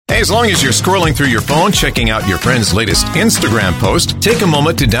As long as you're scrolling through your phone, checking out your friend's latest Instagram post, take a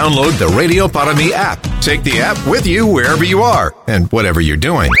moment to download the Radio Para Mi app. Take the app with you wherever you are and whatever you're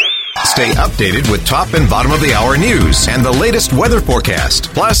doing. Stay updated with top and bottom of the hour news and the latest weather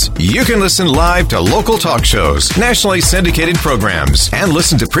forecast. Plus, you can listen live to local talk shows, nationally syndicated programs, and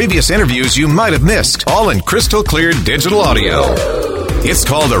listen to previous interviews you might have missed, all in crystal clear digital audio. It's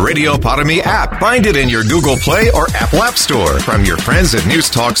called the Radio Para Mi app. Find it in your Google Play or Apple App Store from your friends at News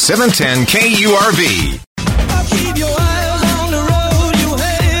Talk 710 KURV.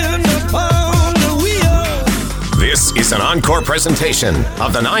 This is an encore presentation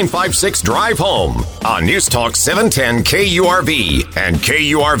of the 956 Drive Home on News Talk 710 KURV and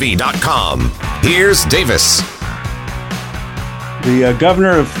KURV.com. Here's Davis. The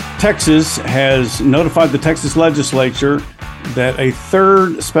governor of Texas has notified the Texas legislature that a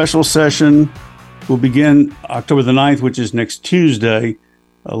third special session will begin October the 9th, which is next Tuesday.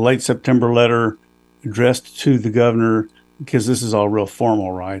 A late September letter addressed to the governor, because this is all real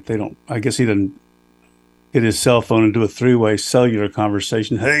formal, right? I guess he didn't get his cell phone and do a three-way cellular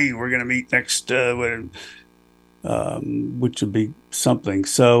conversation. Hey, we're going to meet next, which would be something.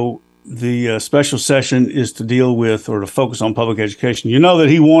 So the special session is to deal with or to focus on public education. You know that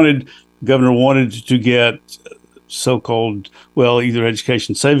the governor wanted to get so-called, either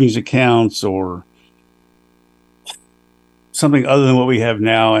education savings accounts or something other than what we have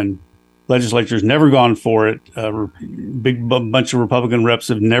now, and legislature's never gone for it. Bunch of Republican reps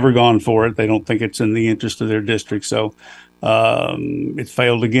have never gone for it. They don't think it's in the interest of their district, so it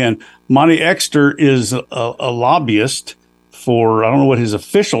failed again. Monty Exter is a lobbyist for, I don't know what his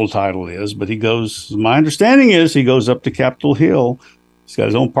official title is, but my understanding is he goes up to Capitol Hill. He's got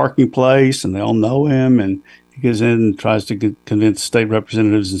his own parking place, and they all know him, and he goes in and tries to convince state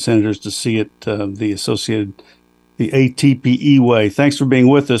representatives and senators to see it the ATPE way. Thanks for being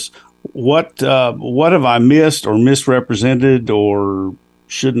with us. What have I missed or misrepresented or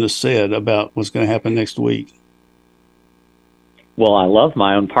shouldn't have said about what's going to happen next week? Well, I love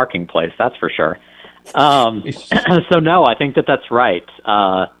my own parking place, that's for sure. So no, I think that's right.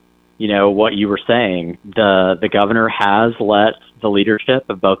 What you were saying, the governor has let the leadership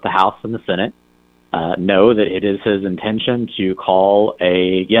of both the House and the Senate know that it is his intention to call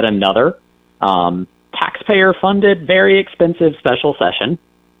yet another taxpayer-funded, very expensive special session.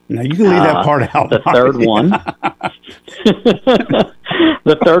 Now, you can leave that part out. The third one.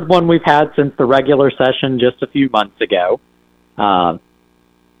 The third one we've had since the regular session just a few months ago. The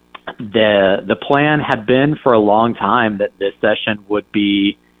plan had been for a long time that this session would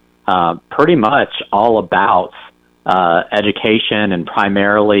be pretty much all about education, and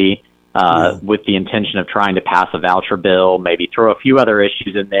primarily with the intention of trying to pass a voucher bill, maybe throw a few other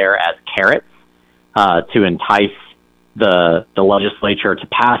issues in there as carrots to entice the legislature to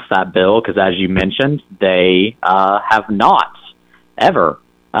pass that bill, because as you mentioned, they have not ever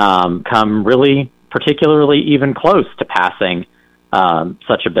come really particularly even close to passing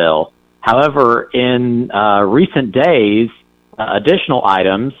such a bill. However, in recent days, additional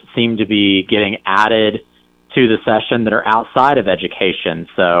items seem to be getting added to the session that are outside of education.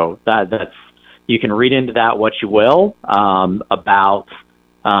 So that's you can read into that what you will about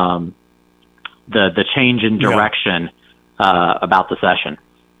the change in direction about the session.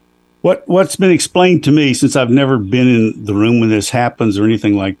 What's been explained to me, since I've never been in the room when this happens or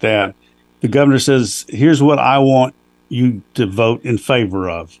anything like that, the governor says, here's what I want you to vote in favor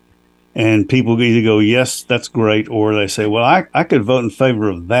of. And people either go, yes, that's great, or they say, well, I could vote in favor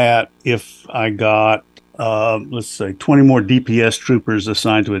of that if I got, let's say, 20 more DPS troopers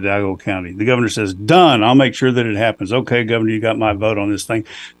assigned to Hidalgo County. The governor says, done, I'll make sure that it happens. Okay, Governor, you got my vote on this thing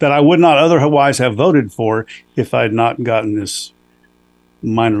that I would not otherwise have voted for if I had not gotten this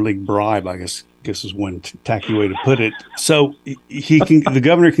minor league bribe, I guess is one tacky way to put it. So the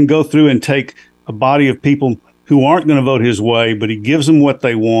governor can go through and take a body of people who aren't going to vote his way, but he gives them what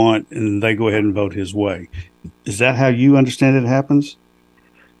they want, and they go ahead and vote his way. Is that how you understand it happens,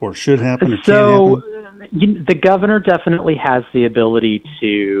 or should happen, or can happen? The governor definitely has the ability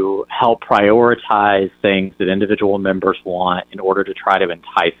to help prioritize things that individual members want in order to try to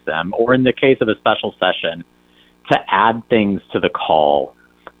entice them, or in the case of a special session, to add things to the call.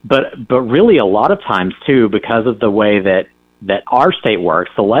 But really a lot of times, too, because of the way that our state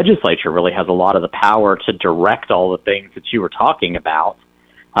works, the legislature really has a lot of the power to direct all the things that you were talking about.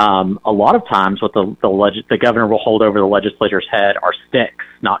 A lot of times what the governor will hold over the legislature's head are sticks,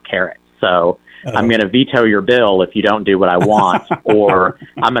 not carrots. So I'm going to veto your bill if you don't do what I want, or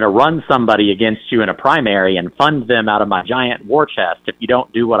I'm going to run somebody against you in a primary and fund them out of my giant war chest if you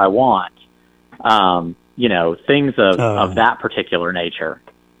don't do what I want. Things of that particular nature.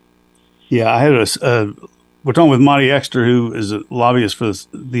 Yeah, I had we're talking with Monty Exter, who is a lobbyist for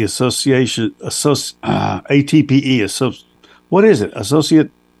the association, ATPE. What is it? Association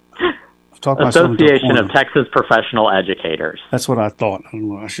of Texas Professional Educators. That's what I thought. I don't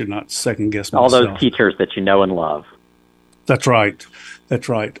know. I should not second guess myself. All those teachers that you know and love. That's right.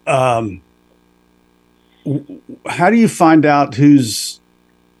 How do you find out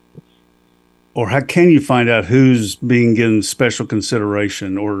how can you find out who's being given special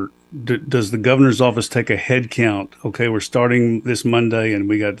consideration? Or does the governor's office take a head count? Okay, we're starting this Monday and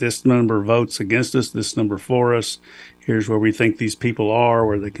we got this number of votes against us, this number for us. Here's where we think these people are,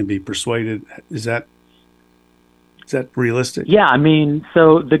 where they can be persuaded. Is that realistic? Yeah, I mean,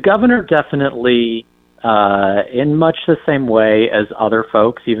 so the governor definitely, in much the same way as other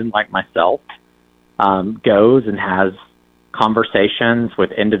folks, even like myself, goes and has conversations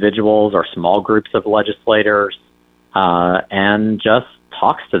with individuals or small groups of legislators, and just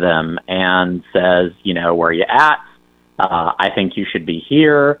talks to them and says, where are you at? I think you should be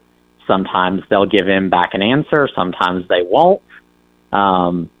here. Sometimes they'll give him back an answer. Sometimes they won't.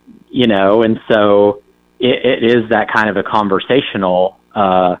 And so it is that kind of a conversational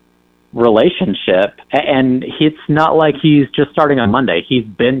relationship. And it's not like he's just starting on Monday. He's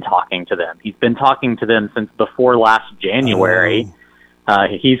been talking to them. He's been talking to them since before last January.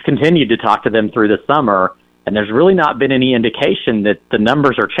 He's continued to talk to them through the summer. And there's really not been any indication that the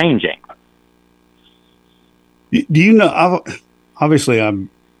numbers are changing. Do you know, obviously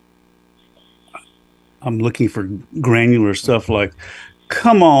I'm looking for granular stuff like,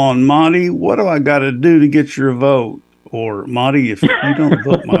 come on, Monty, what do I got to do to get your vote? Or, Monty, if you don't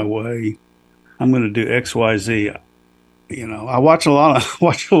vote my way, I'm going to do X, Y, Z. I watch a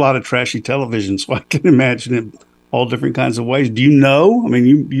lot of trashy television, so I can imagine it all different kinds of ways. Do you know? I mean,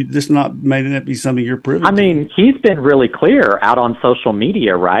 you this may not be something you're privy to. I mean, he's been really clear out on social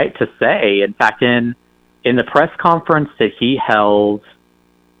media, right, to say, in fact, in the press conference that he held,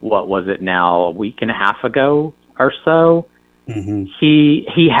 what was it now, a week and a half ago or so, mm-hmm.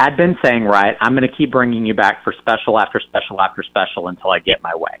 he had been saying, right, I'm going to keep bringing you back for special after special after special until I get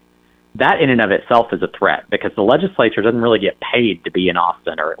my way. That in and of itself is a threat because the legislature doesn't really get paid to be in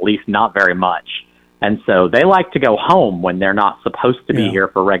Austin, or at least not very much. And so they like to go home when they're not supposed to be here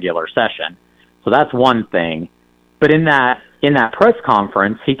for regular session. So that's one thing. But in that press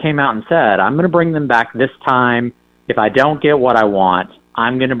conference, he came out and said, I'm going to bring them back this time. If I don't get what I want,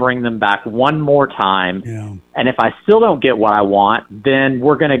 I'm going to bring them back one more time. Yeah. And if I still don't get what I want, then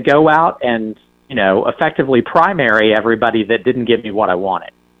we're going to go out and, effectively primary everybody that didn't give me what I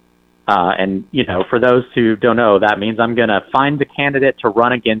wanted. And for those who don't know, that means I'm going to find the candidate to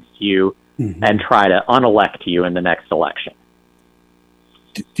run against you mm-hmm. and try to unelect you in the next election.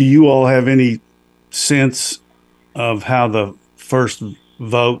 Do you all have any sense of how the first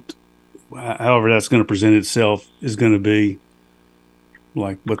vote, however that's going to present itself, is going to be?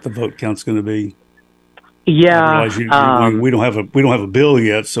 Like what the vote count's going to be? Yeah, we don't have a bill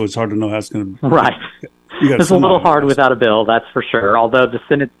yet, so it's hard to know how it's going to. Right, it's a little hard without a bill, that's for sure. Although the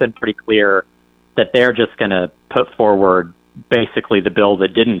Senate's been pretty clear that they're just going to put forward basically the bill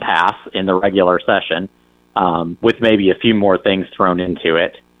that didn't pass in the regular session, with maybe a few more things thrown into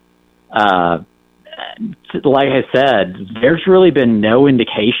it. Like I said, there's really been no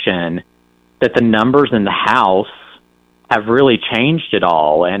indication that the numbers in the House have really changed at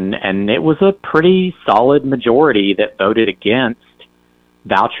all. And it was a pretty solid majority that voted against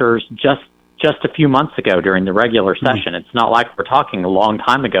vouchers just a few months ago during the regular session. It's not like we're talking a long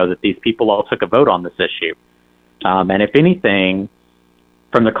time ago that these people all took a vote on this issue. And if anything,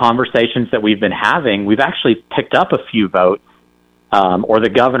 from the conversations that we've been having, we've actually picked up a few votes, or the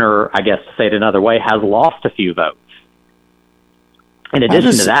governor, I guess to say it another way, has lost a few votes. In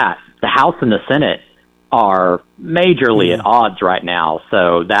addition to that, the House and the Senate are majorly at odds right now,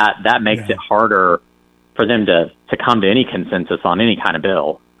 so that makes it harder for them to come to any consensus on any kind of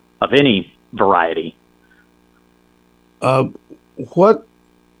bill of any variety. What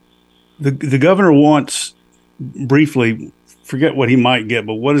the governor wants, briefly, forget what he might get,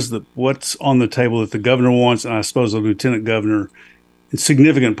 but what's on the table that the governor wants, and I suppose the lieutenant governor in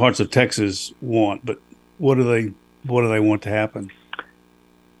significant parts of Texas want, but what do they want to happen?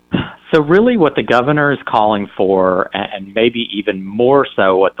 So really what the governor is calling for, and maybe even more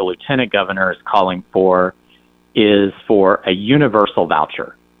so what the lieutenant governor is calling for, is for a universal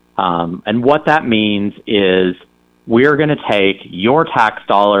voucher. And what that means is we're going to take your tax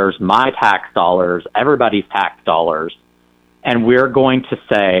dollars, my tax dollars, everybody's tax dollars, and we're going to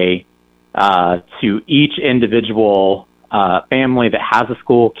say to each individual family that has a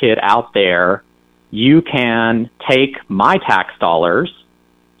school kid out there, you can take my tax dollars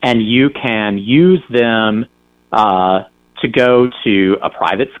and you can use them to go to a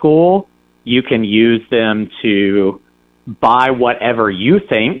private school. You can use them to buy whatever you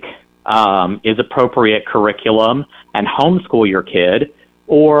think is appropriate curriculum and homeschool your kid,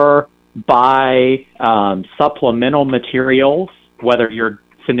 or buy supplemental materials, whether you're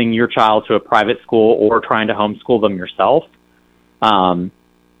sending your child to a private school or trying to homeschool them yourself.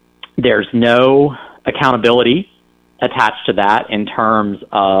 There's no accountability attached to that in terms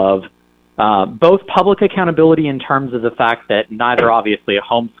of both public accountability in terms of the fact that neither obviously a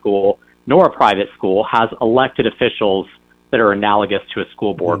homeschool nor a private school has elected officials that are analogous to a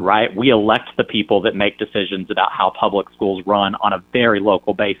school board, right? We elect the people that make decisions about how public schools run on a very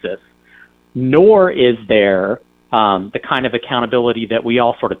local basis. Nor is there the kind of accountability that we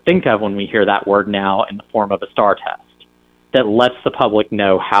all sort of think of when we hear that word now in the form of a STAR test that lets the public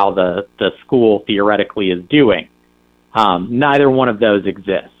know how the school theoretically is doing. Neither one of those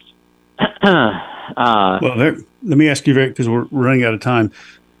exist. Let me ask you, because we're running out of time.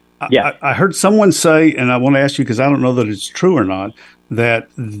 Yeah. I heard someone say, and I want to ask you because I don't know that it's true or not, that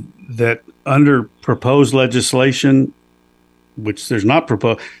under proposed legislation, which there's not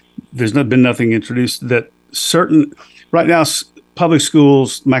been nothing introduced, that certain right now public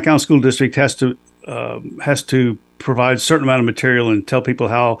schools, my county school district has to provide a certain amount of material and tell people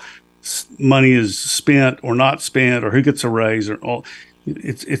how money is spent or not spent or who gets a raise or all.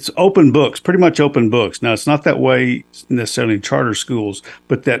 It's open books, pretty much open books. Now, it's not that way necessarily in charter schools,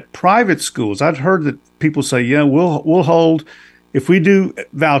 but that private schools, I've heard that people say, yeah, we'll hold, if we do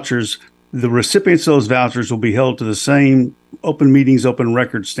vouchers, the recipients of those vouchers will be held to the same open meetings, open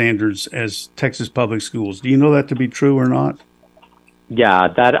record standards as Texas public schools. Do you know that to be true or not? Yeah,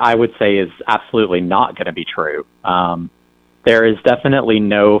 that I would say is absolutely not going to be true. There is definitely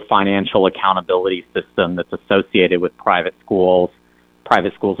no financial accountability system that's associated with private schools.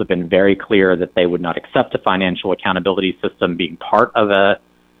 Private schools have been very clear that they would not accept a financial accountability system being part of a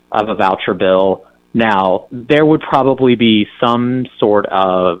voucher bill. Now, there would probably be some sort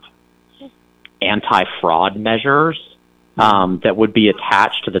of anti-fraud measures that would be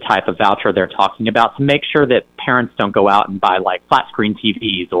attached to the type of voucher they're talking about to make sure that parents don't go out and buy like flat screen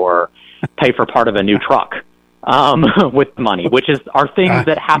TVs or pay for part of a new truck with money, which are things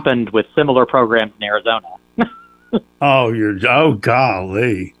that happened with similar programs in Arizona. Oh,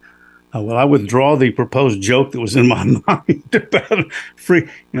 golly. Well, I withdraw the proposed joke that was in my mind about free,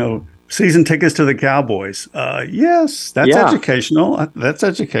 season tickets to the Cowboys. Yes, that's educational. That's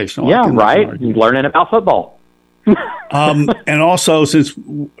educational. Yeah, right. Learning about football. And also, since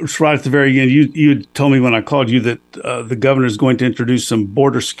it's right at the very end, you told me when I called you that the governor is going to introduce some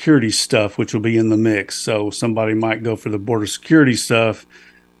border security stuff, which will be in the mix. So somebody might go for the border security stuff,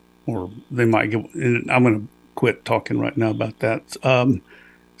 or they might get. And I'm going to quit talking right now about that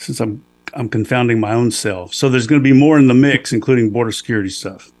since I'm confounding my own self. So there's going to be more in the mix, including border security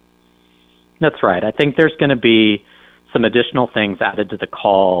stuff. That's right. I think there's going to be some additional things added to the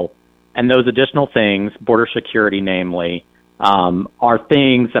call. And those additional things, border security namely, are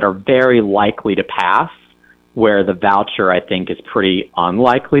things that are very likely to pass, where the voucher, I think, is pretty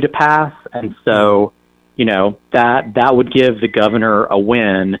unlikely to pass. And so, that would give the governor a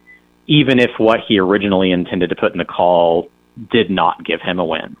win, even if what he originally intended to put in the call did not give him a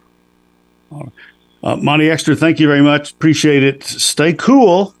win. Monty Exter, thank you very much. Appreciate it. Stay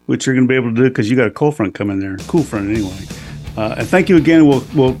cool, which you're going to be able to do because you got a cold front coming there. Cool front anyway. And thank you again.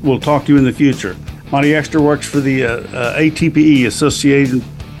 We'll talk to you in the future. Monty Exter works for the ATPE,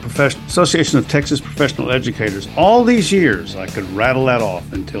 Association of Texas Professional Educators. All these years, I could rattle that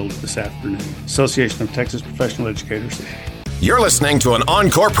off until this afternoon. Association of Texas Professional Educators. You're listening to an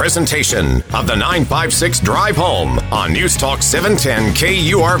encore presentation of the 956 Drive Home on News Talk 710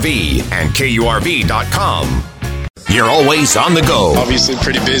 KURV and KURV.com. You're always on the go. Obviously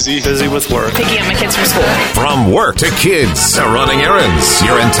pretty busy. Busy with work. Picking up my kids from school. From work to kids to running errands,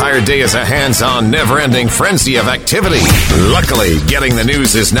 your entire day is a hands-on, never-ending frenzy of activity. Luckily, getting the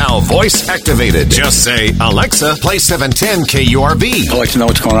news is now voice-activated. Just say, Alexa, play 710 KURV. I like to know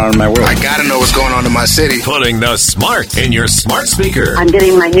what's going on in my world. I gotta know what's going on in my city. Putting the smart in your smart speaker. I'm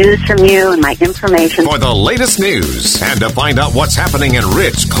getting my news from you and my information. For the latest news and to find out what's happening in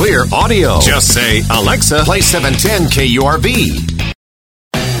rich, clear audio, just say, Alexa, play 710 KURV.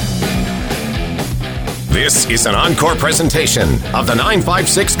 This is an encore presentation of the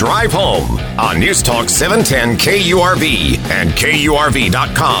 956 Drive Home on News Talk 710 KURV and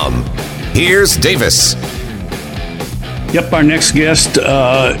KURV.com. Here's Davis. Yep, our next guest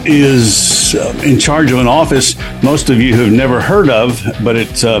is in charge of an office most of you have never heard of, but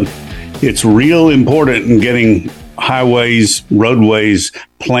it's real important in getting highways, roadways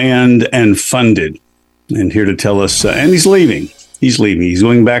planned and funded. And here to tell us, and he's leaving. He's leaving. He's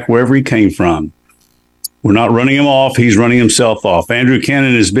going back wherever he came from. We're not running him off. He's running himself off. Andrew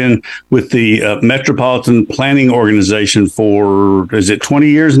Cannon has been with the Metropolitan Planning Organization for, is it 20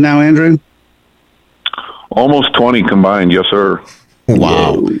 years now, Andrew? Almost 20 combined. Yes, sir.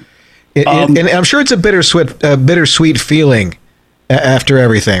 Wow. And I'm sure it's a bittersweet feeling after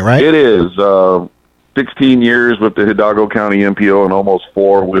everything, right? It is. 16 years with the Hidalgo County MPO and almost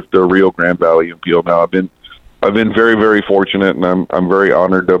 4 with the Rio Grande Valley MPO. Now, I've been very, very fortunate, and I'm very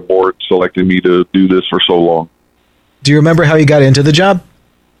honored the board selected me to do this for so long. Do you remember how you got into the job?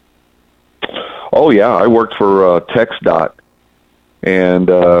 Oh, yeah. I worked for TxDOT and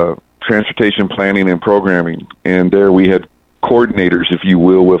Transportation Planning and Programming, and there we had coordinators, if you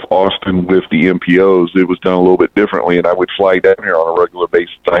will, with Austin, with the MPOs. It was done a little bit differently, and I would fly down here on a regular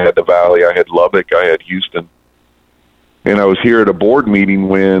basis. I had the Valley, I had Lubbock, I had Houston. And I was here at a board meeting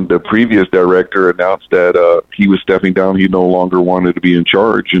when the previous director announced that he was stepping down. He no longer wanted to be in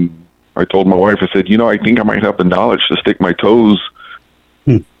charge. And I told my wife, I said, I think I might have the knowledge to stick my toes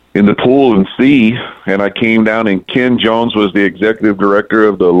in the pool and see. And I came down, and Ken Jones was the executive director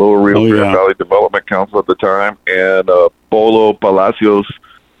of the Lower Rio Grande Valley Development Council at the time. And Bolo Palacios,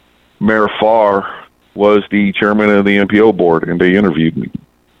 Mayor Farr, was the chairman of the MPO board, and they interviewed me.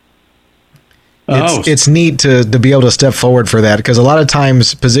 It's neat to be able to step forward for that, because a lot of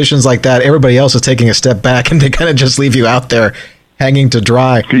times positions like that, everybody else is taking a step back and they kind of just leave you out there hanging to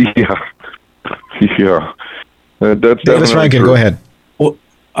dry. Yeah. That's Davis Rankin, go ahead. Well,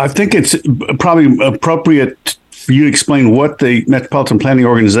 I think it's probably appropriate for you to explain what the Metropolitan Planning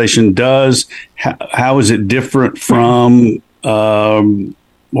Organization does. How is it different from,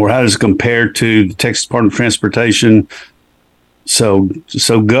 or how does it compare to the Texas Department of Transportation? So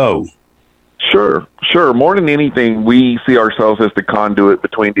go. Sure. More than anything, we see ourselves as the conduit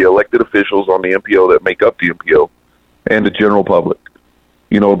between the elected officials on the MPO that make up the MPO and the general public.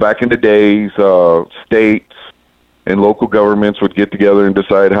 Back in the days, states and local governments would get together and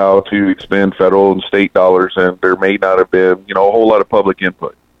decide how to expend federal and state dollars, and there may not have been, a whole lot of public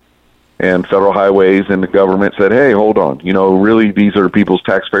input. And federal highways and the government said, hey, hold on, really these are people's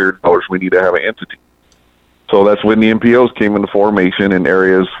taxpayer dollars. We need to have an entity. So that's when the MPOs came into formation in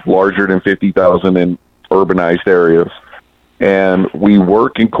areas larger than 50,000 in urbanized areas. And we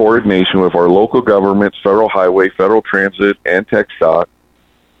work in coordination with our local governments, federal highway, federal transit, and TxDOT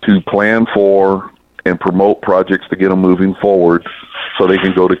to plan for and promote projects to get them moving forward so they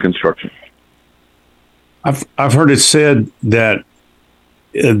can go to construction. I've heard it said that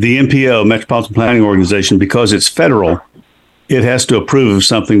the MPO, Metropolitan Planning Organization, because it's federal, it has to approve of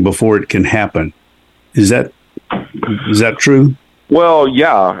something before it can happen. Is that true? Well,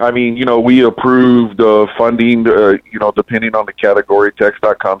 yeah. We approved funding, depending on the category.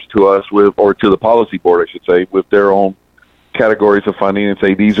 TxDOT comes to us with, or to the policy board, I should say, with their own categories of funding and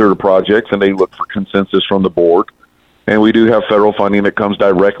say, these are the projects, and they look for consensus from the board. And we do have federal funding that comes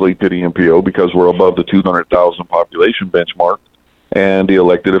directly to the MPO because we're above the 200,000 population benchmark, and the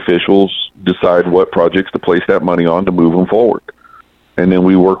elected officials decide what projects to place that money on to move them forward. And then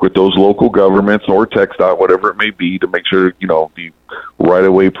we work with those local governments or TxDOT, whatever it may be, to make sure, the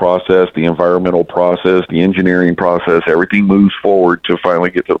right-of-way process, the environmental process, the engineering process, everything moves forward to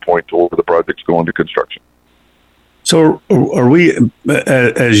finally get to the point to where the project's going to construction. So are we,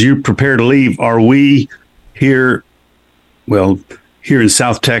 as you prepare to leave, are we here in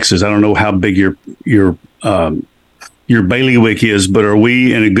South Texas? I don't know how big your bailiwick is, but are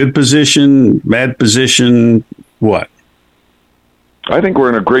we in a good position, bad position, what? I think we're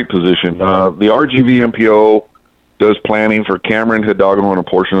in a great position. The RGV MPO does planning for Cameron, Hidalgo, and a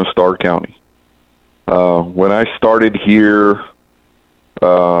portion of Starr County. When I started here,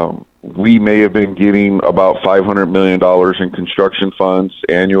 we may have been getting about $500 million in construction funds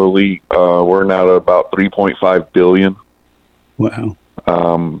annually. We're now at about $3.5 billion. Wow.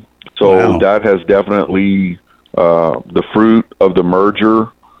 That has definitely, the fruit of the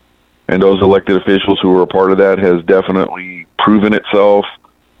merger and those elected officials who were a part of that has definitely proven itself.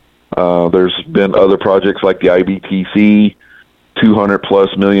 There's been other projects like the IBTC,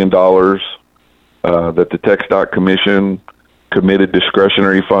 $200+ million that the TxDOT Commission committed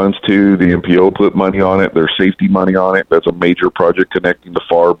discretionary funds to. The MPO put money on it. There's safety money on it. That's a major project connecting the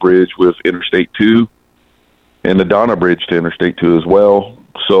Farr Bridge with Interstate 2 and the Donna Bridge to Interstate 2 as well.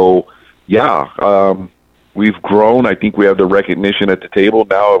 So, we've grown. I think we have the recognition at the table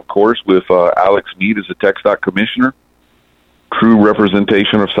now, of course, with Alex Mead as the TxDOT Commissioner. True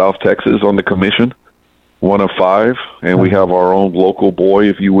representation of South Texas on the commission, 1 of 5, and we have our own local boy,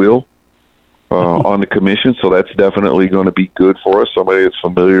 if you will. on the commission, so that's definitely going to be good for us. Somebody that's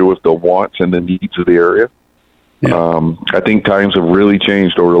familiar with the wants and the needs of the area. Yeah. I think times have really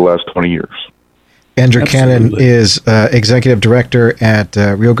changed over the last 20 years. Andrew Absolutely. Cannon is Executive Director at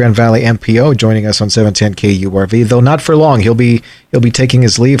Rio Grande Valley MPO, joining us on 710 KURV, though not for long. He'll be taking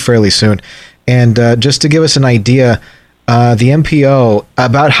his leave fairly soon. And just to give us an idea, the MPO,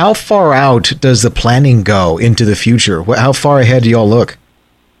 about how far out does the planning go into the future? How far ahead do y'all look?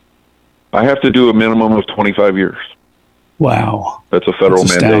 I have to do a minimum of 25 years. Wow. That's a federal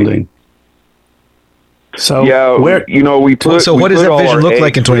mandate. Astounding. So, yeah, we put. So, what does that vision look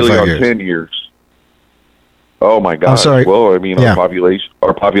like in 25 years? 10 years. Oh my gosh! I'm sorry. Well, I mean,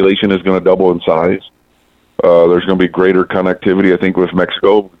 our population is going to double in size. There's going to be greater connectivity. I think with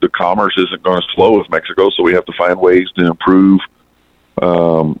Mexico, the commerce isn't going to slow with Mexico, so we have to find ways to improve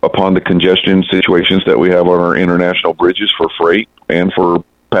upon the congestion situations that we have on our international bridges for freight and for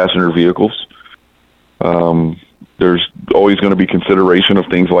passenger vehicles. There's always going to be consideration of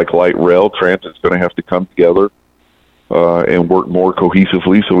things like light rail. Transit's going to have to come together and work more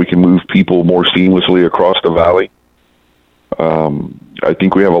cohesively so we can move people more seamlessly across the valley. I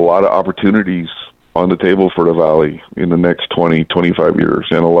think we have a lot of opportunities on the table for the valley in the next 20, 25 years,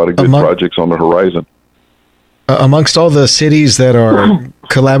 and a lot of good projects on the horizon. Amongst all the cities that are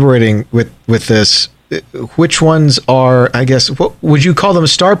collaborating with this, which ones are, I guess, what would you call them,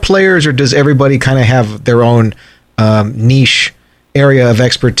 star players, or does everybody kind of have their own niche area of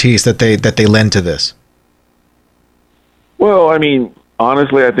expertise that they lend to this? Well, I mean,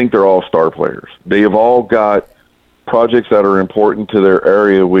 honestly, I think they're all star players. They have all got projects that are important to their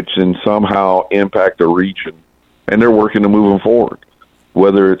area, which then somehow impact the region, and they're working to move them forward.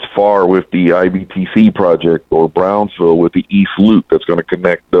 Whether it's FAR with the IBTC project or Brownsville with the East Loop that's going to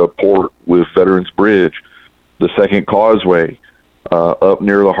connect the port with Veterans Bridge, the Second Causeway up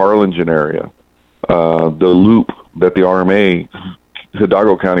near the Harlingen area, the loop that the RMA,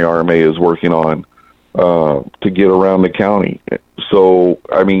 Hidalgo County RMA, is working on to get around the county. So,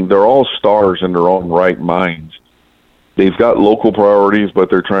 I mean, they're all stars in their own right minds. They've got local priorities, but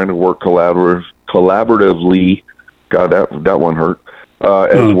they're trying to work collaboratively. God, that one hurt.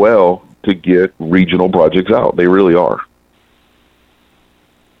 As well, to get regional projects out. They really are.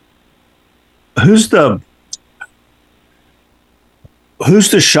 Who's the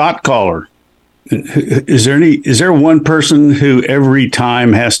shot caller? Is there one person who every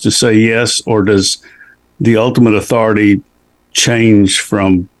time has to say yes, or does the ultimate authority change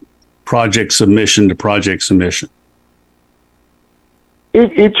from project submission to project submission?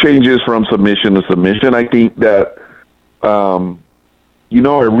 It changes from submission to submission. I think that,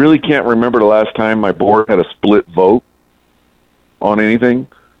 I really can't remember the last time my board had a split vote on anything.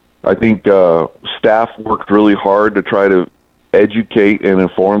 I think staff worked really hard to try to educate and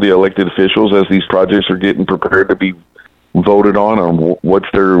inform the elected officials as these projects are getting prepared to be voted on what's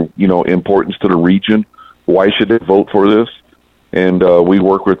their, importance to the region. Why should they vote for this? And we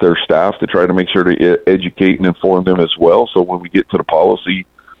work with their staff to try to make sure to educate and inform them as well. So when we get to the policy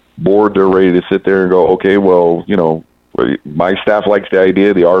board, they're ready to sit there and go, okay, well, my staff likes the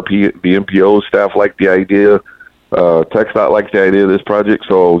idea, the MPO staff like the idea, TxDOT likes the idea of this project,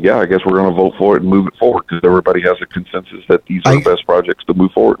 so yeah, I guess we're going to vote for it and move it forward because everybody has a consensus that these are the best projects to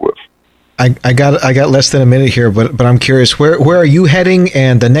move forward with. I got less than a minute here, but I'm curious, where are you heading,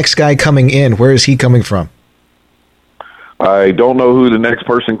 and the next guy coming in, where is he coming from? I don't know who the next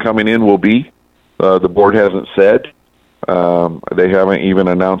person coming in will be. The board hasn't said. They haven't even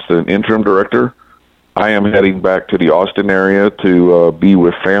announced an interim director. I am heading back to the Austin area to be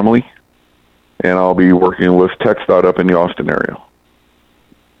with family, and I'll be working with TxDOT up in the Austin area.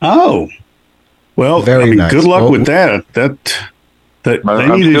 Oh, well, very nice. Good luck with that. That they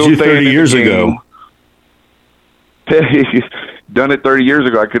needed you 30 years ago. Done it 30 years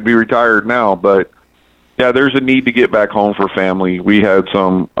ago. I could be retired now, but yeah, there's a need to get back home for family. We had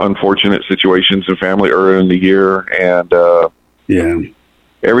some unfortunate situations in family earlier in the year, and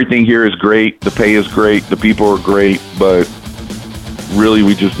everything here is great. The pay is great. The people are great, but really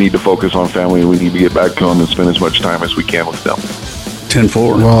we just need to focus on family. We need to get back to them and spend as much time as we can with them.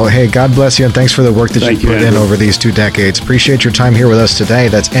 10-4. Well, hey, God bless you, and thanks for the work that you put in over these 2 decades. Appreciate your time here with us today.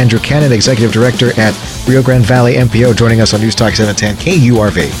 That's Andrew Cannon, Executive Director at Rio Grande Valley MPO, joining us on News Talk 710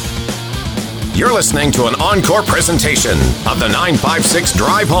 KURV. You're listening to an encore presentation of the 956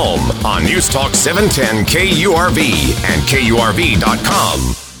 Drive Home on News Talk 710 KURV and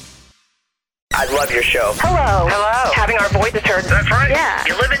KURV.com. I love your show. Hello. Hello. Having our voices heard. That's right. Yeah.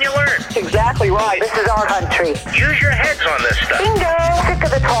 You live and you learn. Exactly right. This is our country. Use your heads on this stuff. Bingo. Sick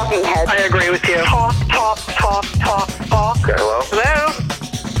of the talking heads. I agree with you. Talk, talk, talk, talk, talk. Hello? Hello?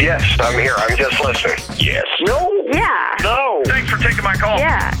 Yes, I'm here. I'm just listening. Yes. No. Yeah. No. Thanks for taking my call.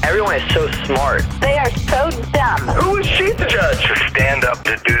 Yeah. Everyone is so smart. They are so dumb. Who is she to judge? To stand up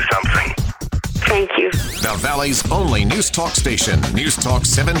to do something. Thank you. The Valley's only news talk station, News Talk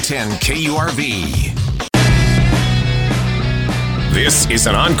 710 KURV. This is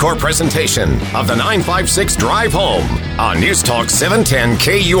an encore presentation of the 956 Drive Home on News Talk 710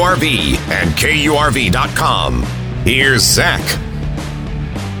 KURV and KURV.com. Here's Zach.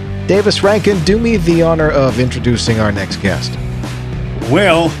 Davis Rankin, do me the honor of introducing our next guest.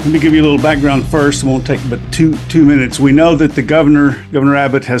 Well, let me give you a little background first. It won't take but two minutes. We know that the Governor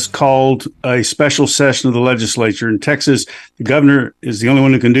Abbott, has called a special session of the legislature in Texas. The governor is the only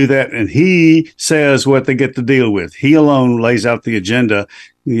one who can do that, and he says what they get to deal with. He alone lays out the agenda.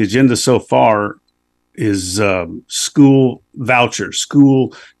 The agenda so far is school vouchers,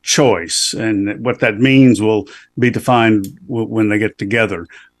 school choice, and what that means will be defined when they get together.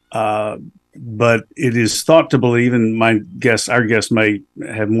 But it is thought to believe, and our guest may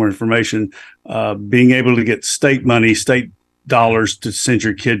have more information, being able to get state money, state dollars to send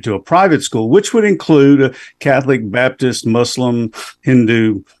your kid to a private school, which would include a Catholic, Baptist, Muslim,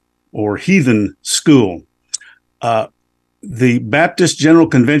 Hindu, or heathen school. The Baptist General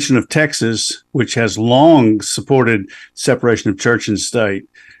Convention of Texas, which has long supported separation of church and state,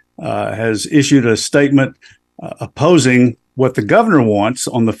 has issued a statement opposing what the governor wants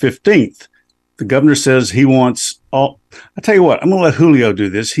on the 15th. The governor says he wants all. I tell you what, I'm going to let Julio do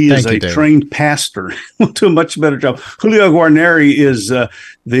this. He is a trained pastor. He'll do a much better job. Julio Guarneri is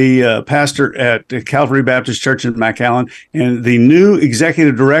the pastor at Calvary Baptist Church in McAllen and the new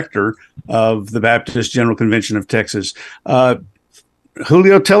executive director of the Baptist General Convention of Texas.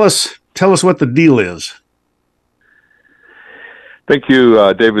 Julio, tell us what the deal is. Thank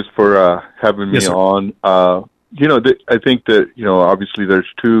you, Davis, for having me on. I think that, obviously there's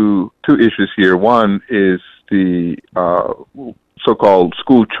two issues here. One is the so-called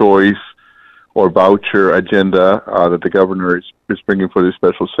school choice or voucher agenda that the governor is bringing for this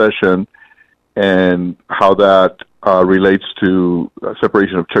special session, and how that relates to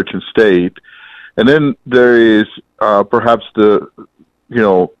separation of church and state. And then there is perhaps the,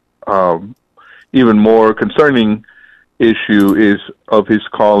 even more concerning issue is of his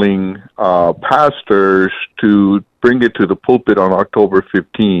calling pastors to bring it to the pulpit on October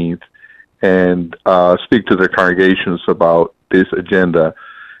 15th and speak to their congregations about this agenda.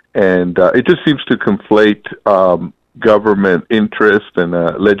 And it just seems to conflate government interest and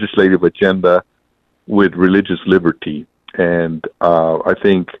a legislative agenda with religious liberty. And I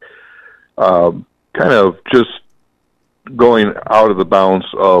think kind of just going out of the bounds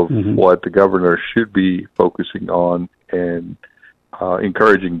of what the governor should be focusing on, and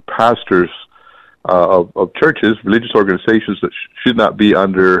encouraging pastors of churches, religious organizations that should not be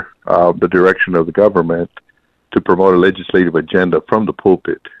under the direction of the government, to promote a legislative agenda from the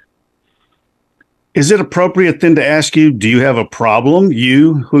pulpit. Is it appropriate then to ask you, do you have a problem,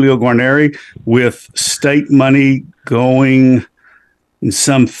 you, Julio Guarneri, with state money going in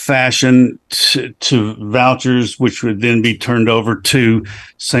some fashion to vouchers, which would then be turned over to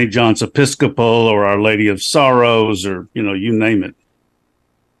St. John's Episcopal or Our Lady of Sorrows, or, you name it?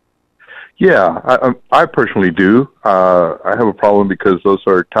 Yeah, I personally do. I have a problem because those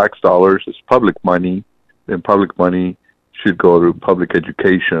are tax dollars. It's public money, and public money should go to public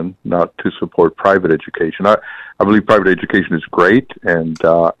education, not to support private education. I believe private education is great, and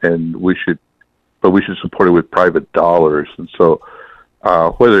we should support it with private dollars. And so,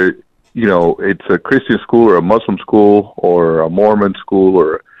 whether it's a Christian school or a Muslim school or a Mormon school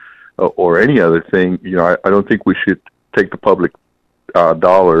or any other thing, I don't think we should take the public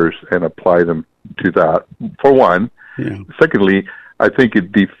dollars and apply them to that, for one. Yeah. Secondly, I think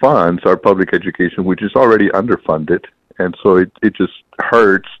it defunds our public education, which is already underfunded, and so it just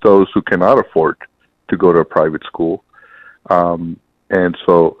hurts those who cannot afford to go to a private school. And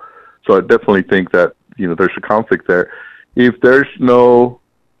so I definitely think that there's a conflict there. If there's no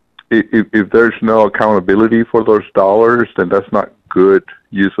accountability for those dollars, then that's not good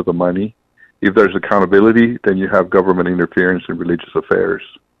use of the money. If there's accountability, then you have government interference in religious affairs.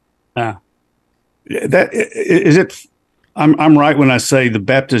 That is it. I'm right when I say the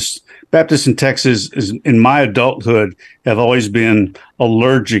Baptists in Texas, in my adulthood, have always been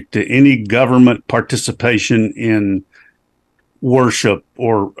allergic to any government participation in worship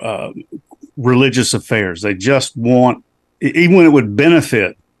or religious affairs. They just want, even when it would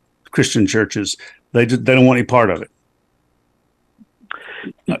benefit Christian churches, they don't want any part of it.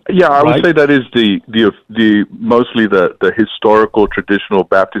 Yeah, I would say that is the mostly the historical traditional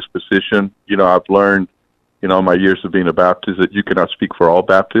Baptist position. I've learned in my years of being a Baptist, that you cannot speak for all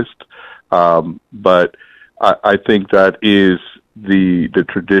Baptists. But I think that is the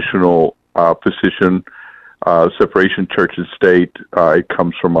traditional position, separation church and state. It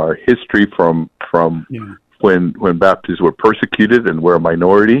comes from our history, from when Baptists were persecuted and were a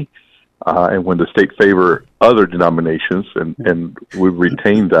minority, and when the state favored other denominations, and we've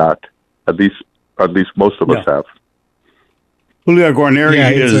retained that. At least most of us have. Julio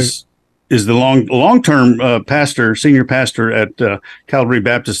Guarneri is the long-term pastor, senior pastor at Calvary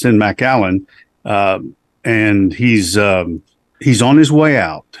Baptist in McAllen, and he's on his way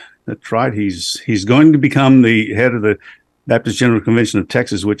out. That's right. He's going to become the head of the Baptist General Convention of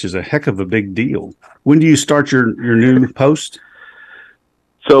Texas, which is a heck of a big deal. When do you start your new post?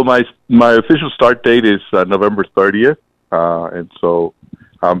 So my official start date is November 30th, and so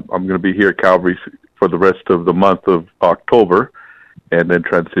I'm going to be here at Calvary for the rest of the month of October, and then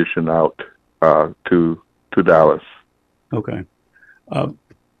transition out to Dallas. Okay.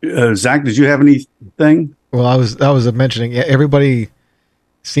 Zach, did you have anything? Well, I was mentioning, everybody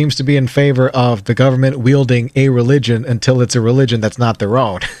seems to be in favor of the government wielding a religion until it's a religion that's not their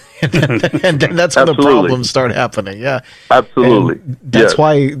own. and then that's when the problems start happening. Yeah, absolutely. And that's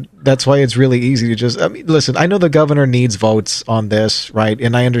why it's really easy to just, listen, I know the governor needs votes on this, right?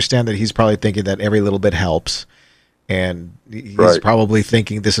 And I understand that he's probably thinking that every little bit helps. And he's probably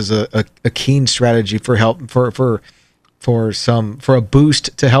thinking this is a keen strategy for help for a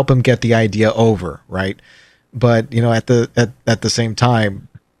boost to help him get the idea over, right? But at the same time,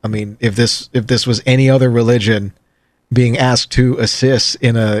 I mean, if this was any other religion being asked to assist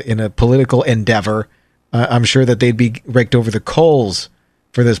in a political endeavor, I'm sure that they'd be raked over the coals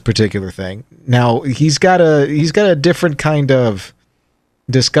for this particular thing. Now he's got a different kind of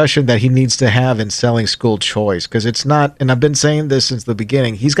discussion that he needs to have in selling school choice, because it's not, and I've been saying this since the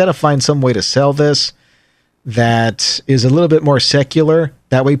beginning, he's got to find some way to sell this that is a little bit more secular.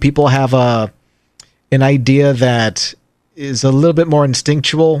 That way people have an idea that is a little bit more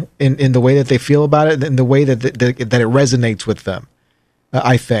instinctual in the way that they feel about it, and the way that it resonates with them,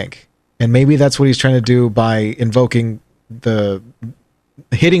 I think. And maybe that's what he's trying to do by invoking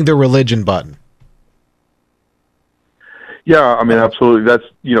hitting the religion button. Yeah, I mean, absolutely. That's,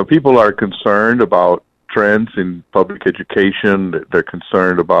 people are concerned about trends in public education. They're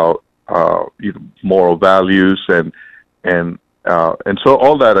concerned about moral values, and so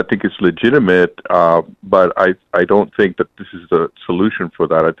all that, I think, is legitimate. But I don't think that this is the solution for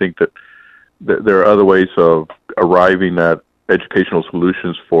that. I think that there are other ways of arriving at educational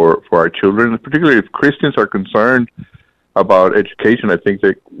solutions for our children, particularly if Christians are concerned about education. I think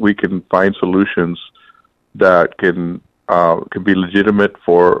that we can find solutions that can be legitimate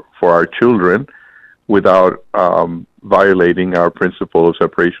for our children without violating our principle of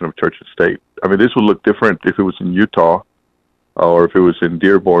separation of church and state. I mean, this would look different if it was in Utah or if it was in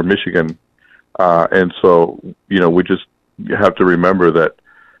Dearborn, Michigan. And so, we just have to remember that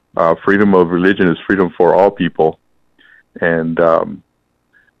freedom of religion is freedom for all people. And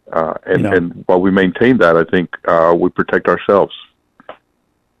while we maintain that, I think we protect ourselves.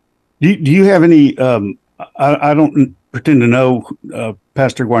 Do you have any, I don't pretend to know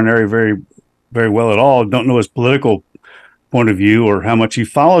Pastor Guarneri very, very well at all. Don't know his political point of view or how much he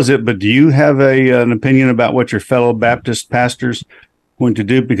follows it, but do you have an opinion about what your fellow Baptist pastors going to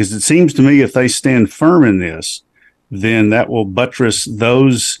do? Because it seems to me if they stand firm in this, then that will buttress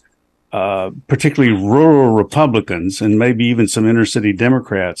those particularly rural Republicans and maybe even some inner city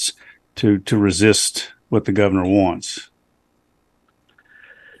Democrats to resist what the governor wants.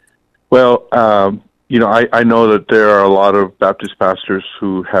 Well, I know that there are a lot of Baptist pastors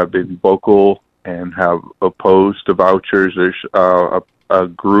who have been vocal and have opposed the vouchers. There's a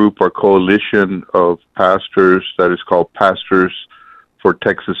group or coalition of pastors that is called Pastors for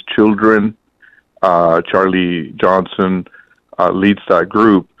Texas Children. Charlie Johnson leads that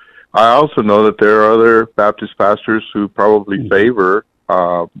group. I also know that there are other Baptist pastors who probably favor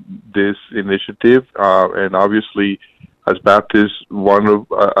this initiative, and obviously, as Baptists,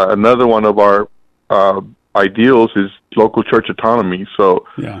 another one of our ideals is local church autonomy. So,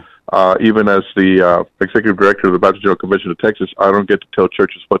 even as the executive director of the Baptist General Convention of Texas, I don't get to tell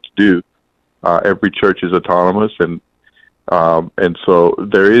churches what to do. Every church is autonomous, and so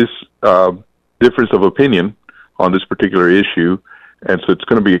there is difference of opinion on this particular issue, and so it's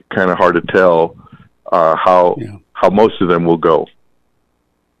going to be kind of hard to tell how most of them will go.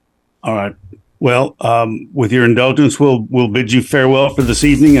 All right. Well, with your indulgence, we'll bid you farewell for this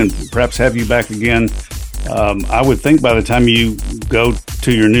evening, and perhaps have you back again I would think by the time you go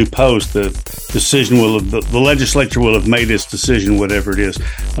to your new post, the legislature will have made its decision, whatever it is.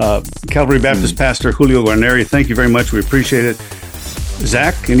 Calvary Baptist Pastor Julio Guarneri, thank you very much. We appreciate it.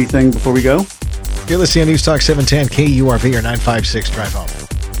 Zach, anything before we go? You're listening to News Talk 710 KURV or 956 Drive Home.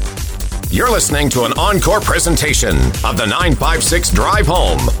 You're listening to an encore presentation of the 956 Drive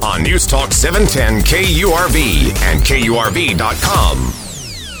Home on News Talk 710 KURV and KURV.com.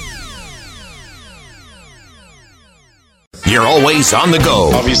 You're always on the go.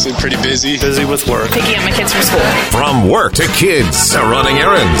 Obviously pretty busy. Busy with work. Picking up my kids from school. From work to kids to running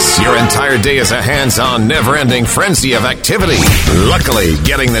errands, your entire day is a hands-on, never-ending frenzy of activity. Luckily,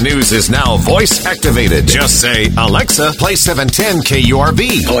 getting the news is now voice-activated. Just say, Alexa, play 710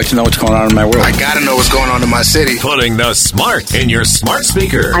 KURV. I like to know what's going on in my world. I gotta know what's going on in my city. Putting the smart in your smart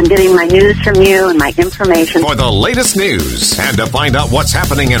speaker. I'm getting my news from you and my information. For the latest news and to find out what's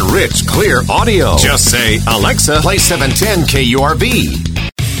happening in rich, clear audio, just say, Alexa, play 710 KURV.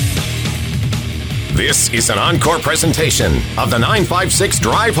 This is an encore presentation of the 956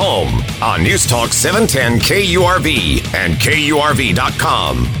 Drive Home on News Talk 710 KURV and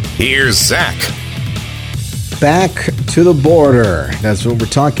KURV.com. Here's Zach. Back to the border. That's what we're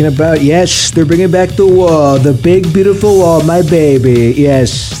talking about. Yes, they're bringing back the wall. The big, beautiful wall, my baby.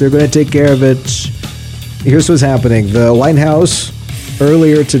 Yes, they're going to take care of it. Here's what's happening. The White House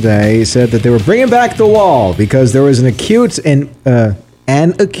earlier today said that they were bringing back the wall because there was an acute and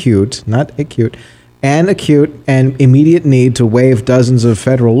immediate need to waive dozens of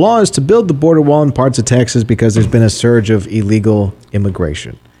federal laws to build the border wall in parts of Texas because there's been a surge of illegal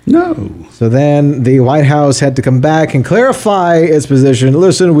immigration. No. So then the White House had to come back and clarify its position.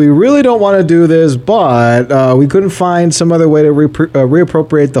 Listen, we really don't want to do this, but we couldn't find some other way to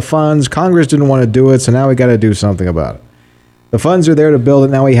reappropriate the funds. Congress didn't want to do it, so now we got to do something about it. The funds are there to build it.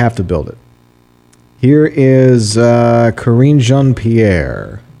 Now we have to build it. Here is Karine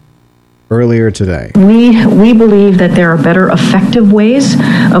Jean-Pierre earlier today. We believe that there are better effective ways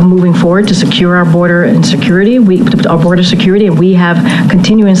of moving forward to secure our border and security. Our border security, and we have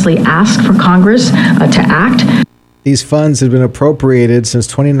continuously asked for Congress to act. These funds have been appropriated since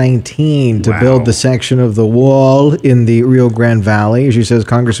 2019 to build the section of the wall in the Rio Grande Valley. She says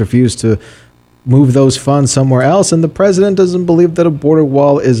Congress refused to move those funds somewhere else, and the president doesn't believe that a border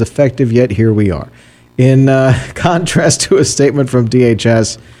wall is effective, yet here we are. In contrast to a statement from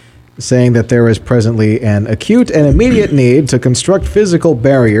DHS saying that there is presently an acute and immediate need to construct physical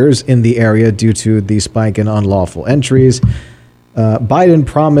barriers in the area due to the spike in unlawful entries, Biden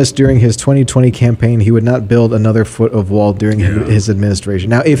promised during his 2020 campaign he would not build another foot of wall during his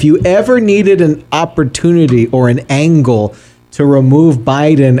administration. Now, if you ever needed an opportunity or an angle to remove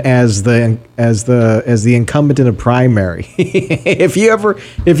Biden as the incumbent in a primary. if you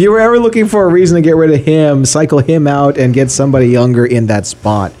were ever looking for a reason to get rid of him, cycle him out and get somebody younger in that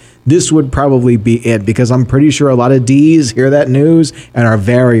spot, this would probably be it, because I'm pretty sure a lot of D's hear that news and are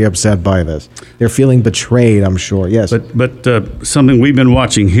very upset by this. They're feeling betrayed, I'm sure. Yes. But something we've been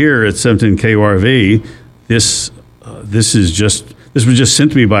watching here at 17 KURV, this was just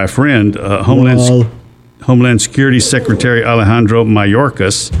sent to me by a friend, Homeland Security Secretary Alejandro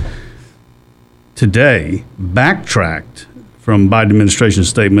Mayorkas today backtracked from Biden administration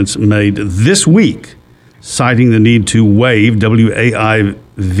statements made this week, citing the need to waive, WAIVE,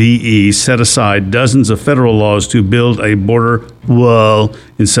 set aside dozens of federal laws to build a border wall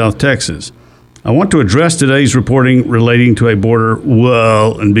in South Texas. I want to address today's reporting relating to a border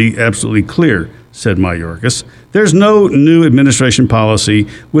wall and be absolutely clear, said Mayorkas. There's no new administration policy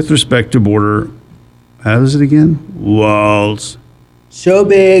with respect to border. How is it again? Walls. So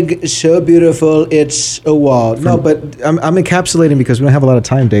big, so beautiful, it's a wall. No, but I'm encapsulating, because we don't have a lot of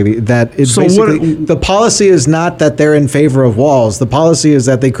time, Davey, that it's the policy is not that they're in favor of walls. The policy is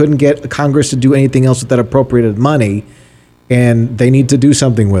that they couldn't get Congress to do anything else with that appropriated money, and they need to do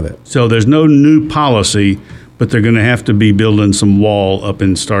something with it. So there's no new policy, but they're going to have to be building some wall up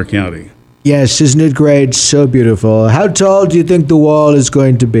in Starr County. Yes, isn't it great? So beautiful. How tall do you think the wall is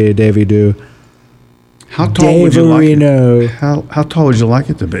going to be, Davey Doo? How tall would you like it? How tall would you like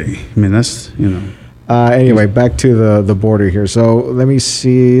it to be? I mean, that's, Anyway, back to the border here. So let me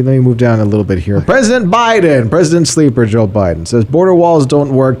move down a little bit here. President Sleeper Joe Biden says border walls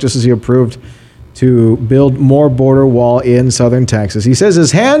don't work, just as he approved to build more border wall in southern Texas. He says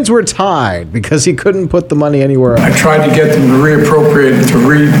his hands were tied because he couldn't put the money anywhere else. I tried to get them to reappropriate, to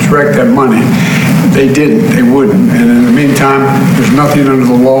redirect that money. They didn't. They wouldn't. And in the meantime, there's nothing under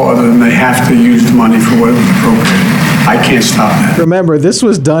the law other than they have to use the money for what it was appropriated. I can't stop that. Remember, this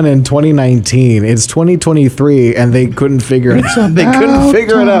was done in 2019. It's 2023, and they couldn't figure it out. They couldn't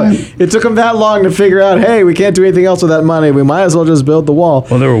figure it out. It took them that long to figure out, hey, we can't do anything else with that money. We might as well just build the wall.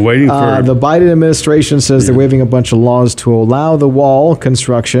 Well, they were waiting for... The Biden administration says they're waiving a bunch of laws to allow the wall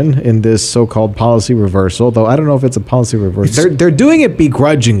construction in this so-called policy reversal, though I don't know if it's a policy reversal. They're doing it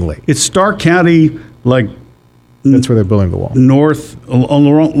begrudgingly. It's Stark County, like... That's where they're building the wall. North,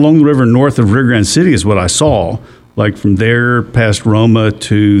 along the river north of Rio Grande City is what I saw. Like from there past Roma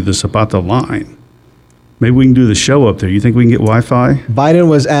to the Zapata line. Maybe we can do the show up there. You think we can get Wi-Fi? Biden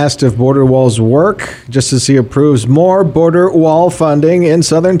was asked if border walls work, just as he approves more border wall funding in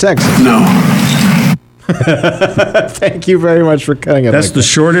southern Texas. No. Thank you very much for cutting it. That's the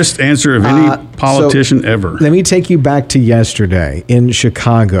shortest answer of any politician ever. Let me take you back to yesterday in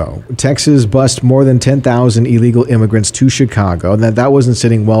Chicago. Texas bused more than 10,000 illegal immigrants to Chicago. That wasn't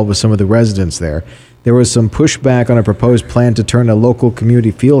sitting well with some of the residents there. There was some pushback on a proposed plan to turn a local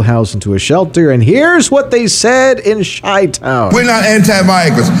community field house into a shelter. And here's what they said in Chi-Town. We're not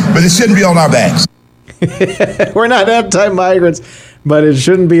anti-migrants, but it shouldn't be on our backs. We're not anti-migrants, but it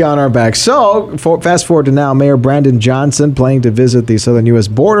shouldn't be on our backs. So, fast forward to now, Mayor Brandon Johnson planning to visit the southern U.S.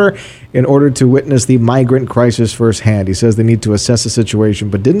 border in order to witness the migrant crisis firsthand. He says they need to assess the situation,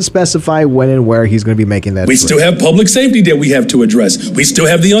 but didn't specify when and where he's going to be making that. We still have public safety that we have to address. We still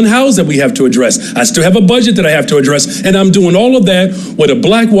have the unhoused that we have to address. I still have a budget that I have to address, and I'm doing all of that with a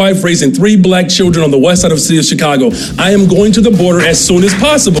black wife raising 3 black children on the west side of the city of Chicago. I am going to the border as soon as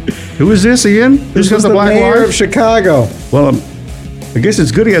possible. Who is this again? This is the black mayor wife of Chicago. Well, I guess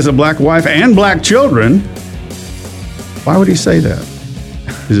it's good he has a black wife and black children. Why would he say that?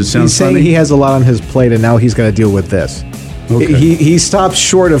 Does it sound He's funny? saying he has a lot on his plate, and now he's got to deal with this. Okay. He stopped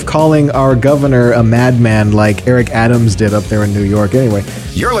short of calling our governor a madman like Eric Adams did up there in New York. Anyway.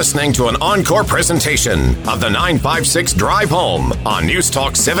 You're listening to an encore presentation of the 956 Drive Home on News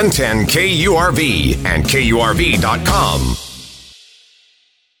Talk 710 KURV and KURV.com.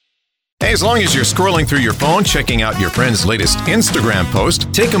 As long as you're scrolling through your phone, checking out your friend's latest Instagram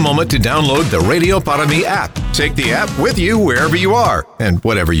post, take a moment to download the Radio Para Mi app. Take the app with you wherever you are and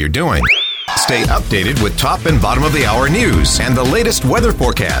whatever you're doing. Stay updated with top and bottom of the hour news and the latest weather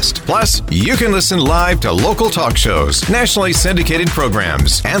forecast. Plus, you can listen live to local talk shows, nationally syndicated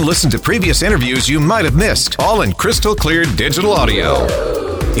programs, and listen to previous interviews you might have missed, all in crystal clear digital audio.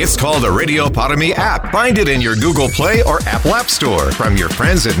 It's called the Radio Para Mi app. Find it in your Google Play or Apple App Store from your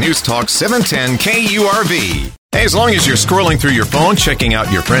friends at News Talk 710 KURV. As long as you're scrolling through your phone, checking out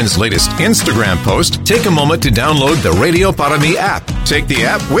your friend's latest Instagram post, take a moment to download the Radio Para Mi app. Take the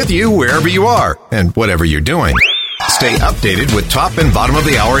app with you wherever you are and whatever you're doing. Stay updated with top and bottom of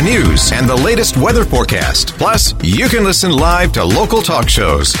the hour news and the latest weather forecast. Plus, you can listen live to local talk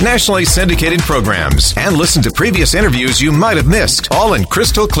shows, nationally syndicated programs, and listen to previous interviews you might have missed, all in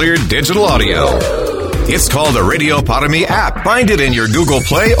crystal clear digital audio. It's called the Radio Para Mi app. Find it in your Google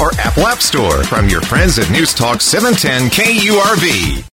Play or Apple App Store from your friends at News Talk 710 KURV.